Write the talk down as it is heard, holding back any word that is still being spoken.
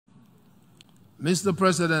Mr.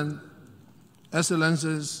 President,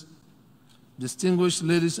 Excellencies, distinguished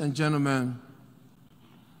ladies and gentlemen,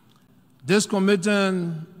 this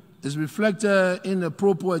commitment is reflected in the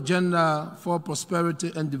proper agenda for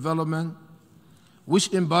prosperity and development,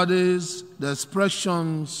 which embodies the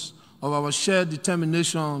expressions of our shared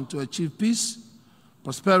determination to achieve peace,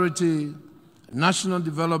 prosperity, national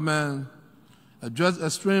development, address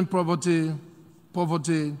extreme poverty,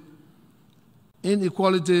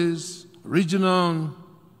 inequalities, regional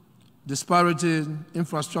disparities,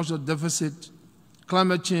 infrastructure deficit,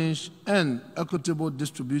 climate change, and equitable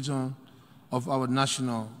distribution of our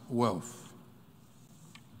national wealth.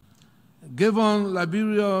 Given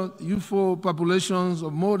Liberia's youthful populations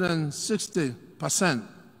of more than 60%,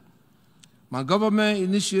 my government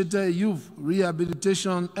initiated a youth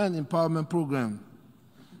rehabilitation and empowerment program,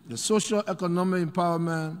 the socio-economic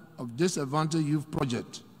empowerment of disadvantaged youth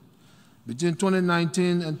project, between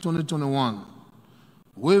 2019 and 2021,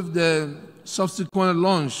 with the subsequent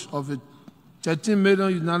launch of a $13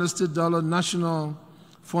 million United States national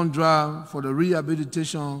fund drive for the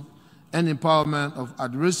rehabilitation and empowerment of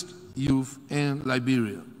at-risk youth in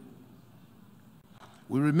Liberia.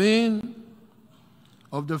 We remain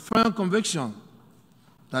of the firm conviction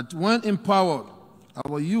that when empowered,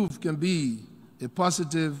 our youth can be a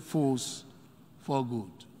positive force for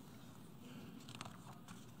good.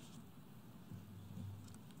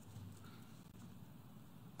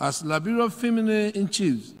 As Liberia Feminine in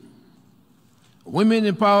Chief, women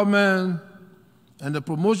empowerment and the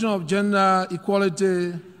promotion of gender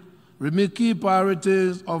equality remain key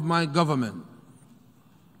priorities of my government.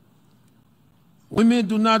 Women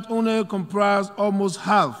do not only comprise almost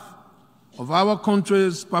half of our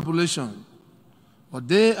country's population, but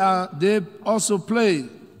they also play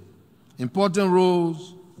important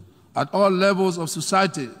roles at all levels of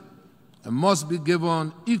society and must be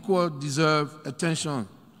given equal deserved attention,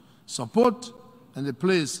 support, and a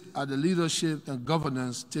place at the leadership and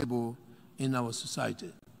governance table in our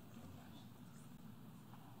society.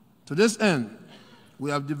 To this end, we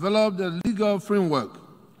have developed a legal framework,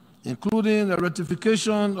 including the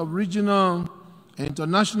ratification of regional and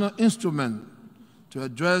international instruments to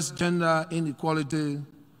address gender inequality,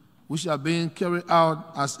 which are being carried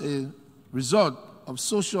out as a result of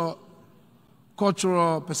social,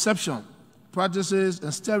 cultural perception, practices,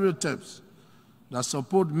 and stereotypes that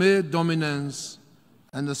support male dominance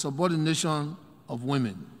and the subordination of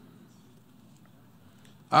women.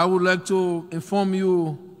 I would like to inform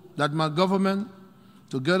you that my government,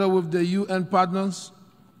 together with the UN partners,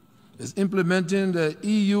 is implementing the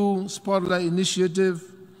EU Spotlight Initiative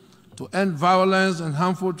to end violence and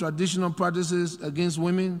harmful traditional practices against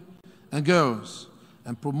women and girls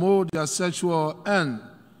and promote their sexual and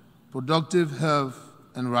reproductive health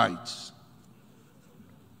and rights.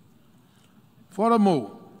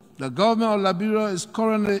 Furthermore, the government of Liberia is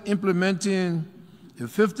currently implementing a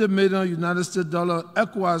 $50 million United States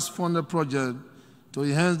ECOWAS-funded project to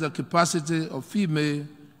enhance the capacity of female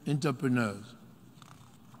entrepreneurs.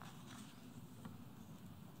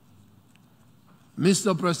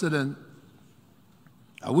 Mr. President,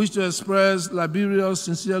 I wish to express Liberia's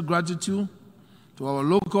sincere gratitude to our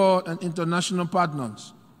local and international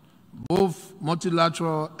partners, both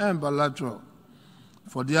multilateral and bilateral,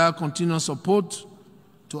 for their continued support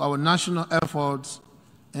to our national efforts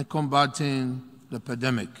in combating the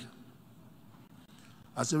pandemic.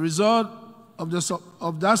 As a result of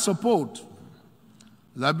that support,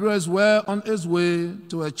 Liberia is well on its way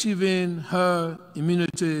to achieving herd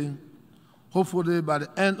immunity, hopefully by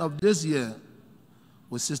the end of this year,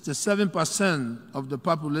 with 67% of the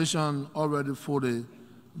population already fully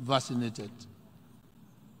vaccinated.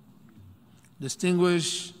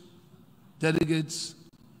 Distinguished delegates,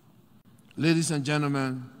 ladies and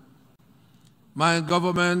gentlemen, my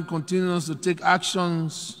government continues to take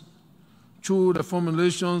actions through the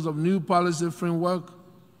formulations of new policy framework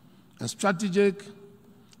and strategic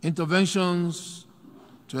interventions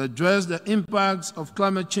to address the impacts of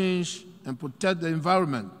climate change and protect the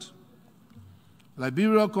environment.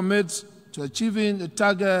 Liberia commits to achieving a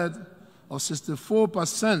target of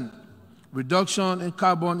 64% reduction in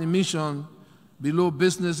carbon emission below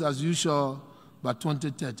business as usual by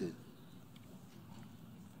 2030.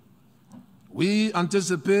 We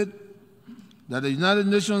anticipate that the United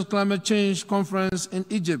Nations Climate Change Conference in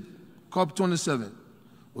Egypt, COP27,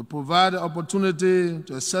 will provide the opportunity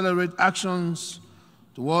to accelerate actions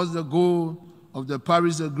towards the goal of the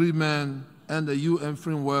Paris Agreement and the UN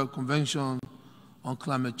Framework Convention on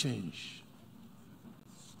Climate Change.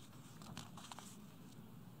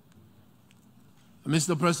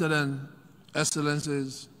 Mr. President,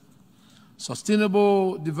 Excellencies,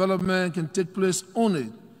 Sustainable development can take place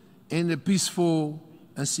only in a peaceful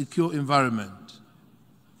and secure environment.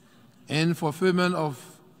 In fulfillment of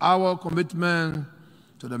our commitment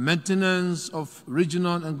to the maintenance of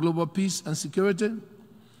regional and global peace and security,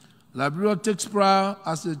 Liberia takes pride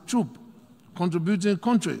as a troop-contributing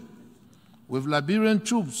country, with Liberian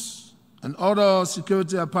troops and other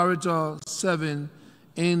security apparatus serving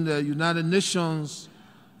in the United Nations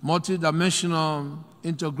multidimensional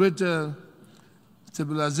integrated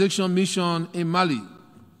stabilization mission in Mali,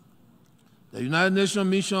 the United Nations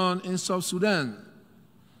mission in South Sudan,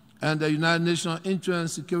 and the United Nations Interim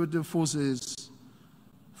Security Forces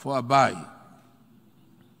for Abai.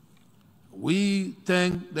 We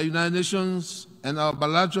thank the United Nations and our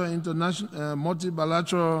bilateral, international,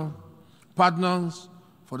 multi-bilateral partners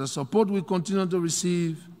for the support we continue to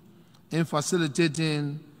receive in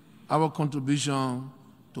facilitating our contribution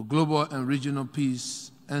to global and regional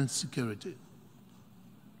peace and security.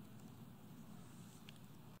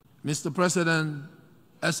 Mr. President,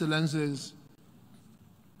 Excellencies,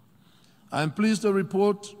 I am pleased to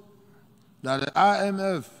report that the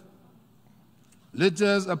IMF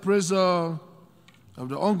latest appraisal of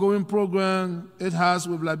the ongoing program it has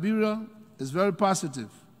with Liberia is very positive.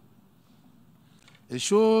 It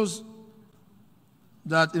shows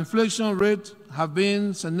that inflation rates have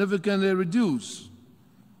been significantly reduced.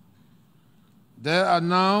 There are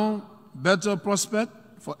now better prospects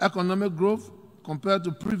for economic growth compared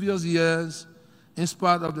to previous years in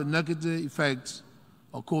spite of the negative effects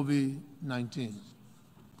of COVID-19.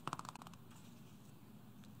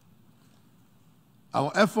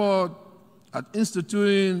 Our effort at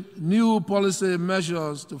instituting new policy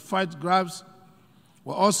measures to fight grabs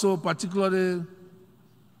were also particularly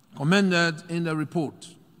commended in the report,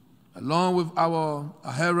 along with our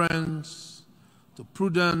adherence to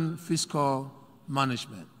prudent fiscal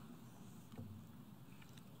management.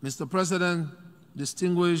 Mr. President,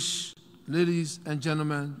 distinguished ladies and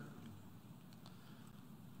gentlemen,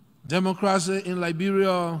 democracy in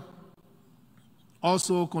Liberia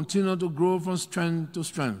also continues to grow from strength to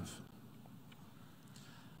strength.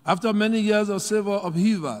 After many years of civil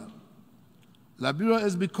upheaval, Liberia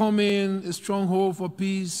is becoming a stronghold for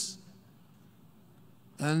peace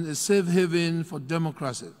and a safe haven for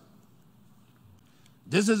democracy.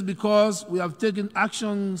 This is because we have taken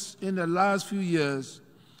actions in the last few years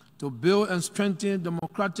to build and strengthen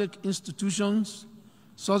democratic institutions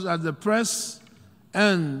such as the press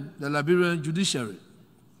and the Liberian judiciary.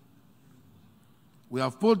 We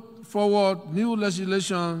have put forward new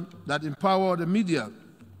legislation that empower the media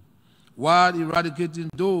while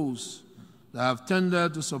eradicating those that have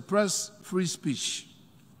tended to suppress free speech.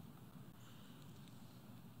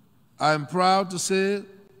 I am proud to say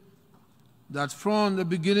that from the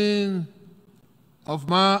beginning of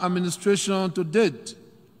my administration to date,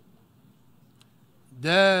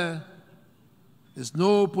 there is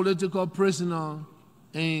no political prisoner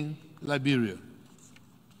in Liberia.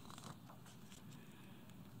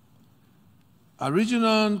 Our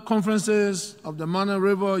regional conferences of the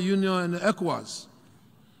Monrovia Union and the ECOWAS,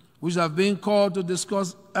 which have been called to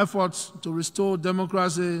discuss efforts to restore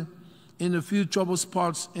democracy in a few troubled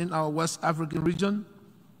spots in our West African region,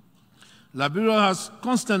 Liberia has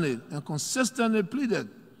constantly and consistently pleaded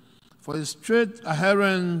for a strict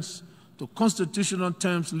adherence to constitutional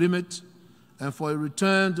terms limit and for a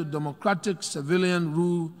return to democratic civilian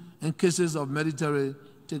rule in cases of military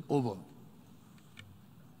takeover.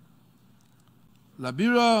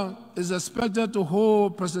 Liberia is expected to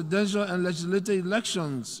hold presidential and legislative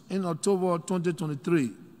elections in October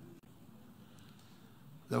 2023.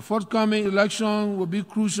 The forthcoming election will be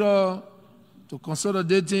crucial to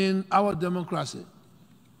consolidating our democracy.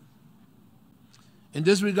 In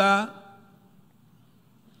this regard,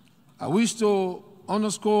 I wish to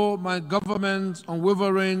underscore my government's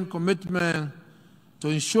unwavering commitment to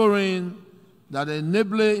ensuring that the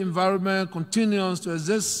enabling environment continues to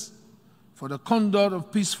exist for the conduct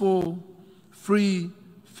of peaceful, free,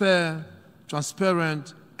 fair,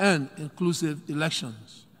 transparent, and inclusive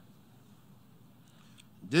elections.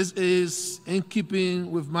 This is in keeping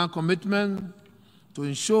with my commitment to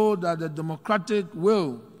ensure that the democratic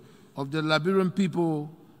will of the Liberian people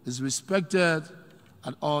is respected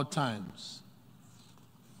at all times.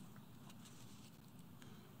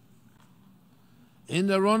 In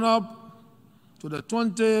the run-up to the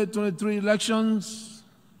 2023 elections,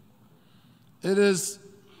 it is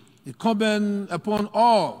incumbent upon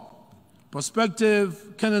all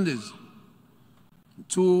prospective candidates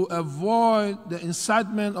to avoid the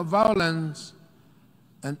incitement of violence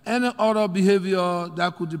and any other behavior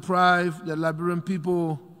that could deprive the Liberian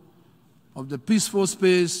people of the peaceful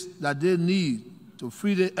space that they need to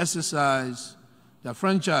freely exercise their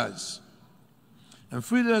franchise and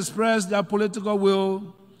freely express their political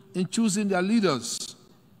will in choosing their leaders.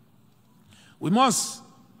 We must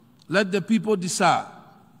let the people decide,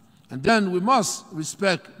 and then we must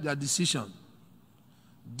respect their decision.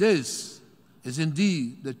 This is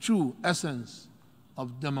indeed the true essence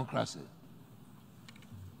of democracy.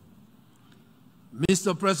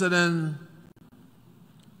 Mr. President,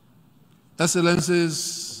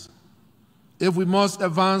 Excellencies, if we must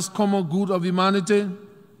advance common good of humanity,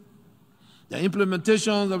 the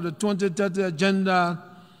implementation of the 2030 Agenda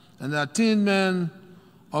and the attainment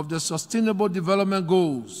of the Sustainable Development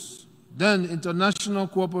Goals, then international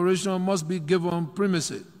cooperation must be given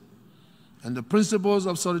primacy, and the principles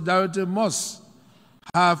of solidarity must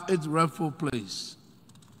have its rightful place.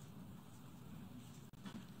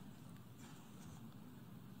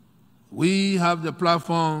 We have the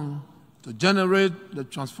platform to generate the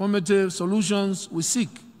transformative solutions we seek.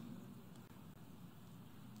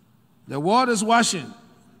 The world is watching.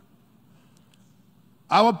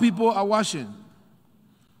 Our people are watching.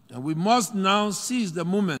 And we must now seize the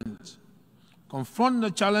moment, confront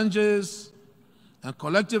the challenges, and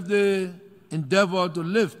collectively endeavor to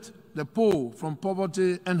lift the poor from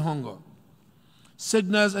poverty and hunger,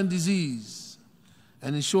 sickness and disease,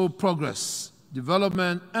 and ensure progress,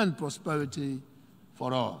 development, and prosperity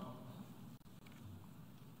for all.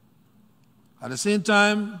 At the same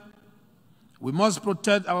time, we must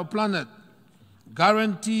protect our planet,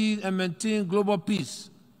 guarantee and maintain global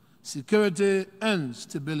peace, security, and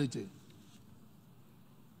stability.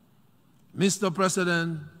 Mr.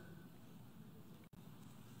 President,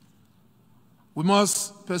 we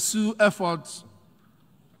must pursue efforts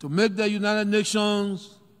to make the United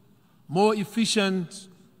Nations more efficient,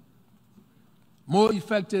 more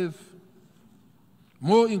effective,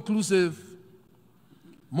 more inclusive,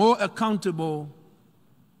 more accountable,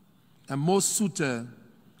 and more suited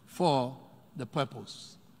for the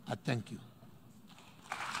purpose. I thank you.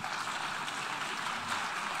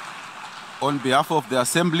 On behalf of the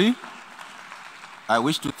Assembly, I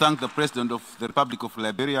wish to thank the President of the Republic of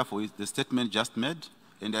Liberia for the statement just made,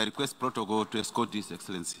 and I request protocol to escort His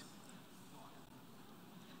Excellency.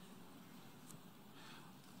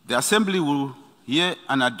 The Assembly will hear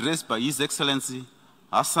an address by His Excellency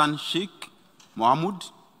Hassan Sheikh Mohamud,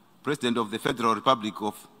 President of the Federal Republic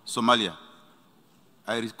of Somalia.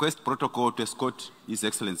 I request protocol to escort His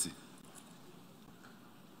Excellency.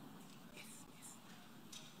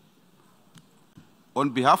 On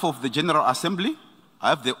behalf of the General Assembly, I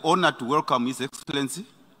have the honor to welcome His Excellency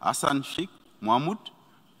Hassan Sheikh Mohamud,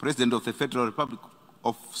 President of the Federal Republic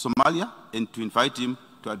of Somalia, and to invite him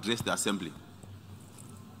to address the Assembly.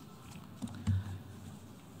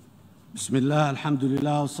 Bismillah,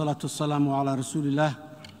 alhamdulillah, wassalatu wassalamu ala rasulillah.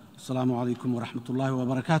 Assalamu alaikum wa rahmatullahi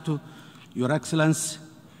wa barakatuh. Your Excellency,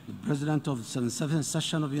 the President of the 77th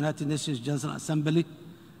Session of the United Nations General Assembly,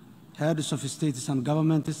 heads of states and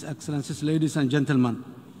governments, Excellencies, ladies and gentlemen,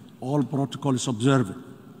 all protocols observed.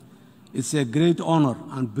 It's a great honor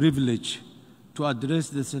and privilege to address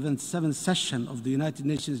the 77th Session of the United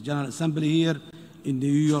Nations General Assembly here in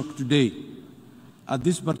New York today. At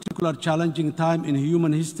this particular challenging time in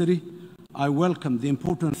human history, I welcome the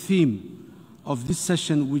important theme of this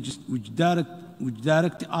session which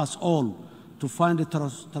direct us all to find a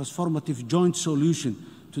transformative joint solution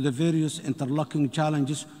to the various interlocking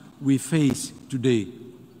challenges we face today.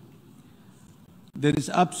 There is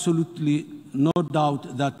absolutely no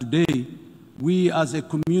doubt that today we as a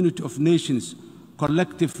community of nations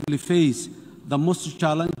collectively face the most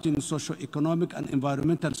challenging socio-economic and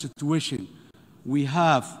environmental situation we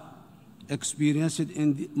have experienced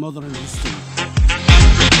in modern history.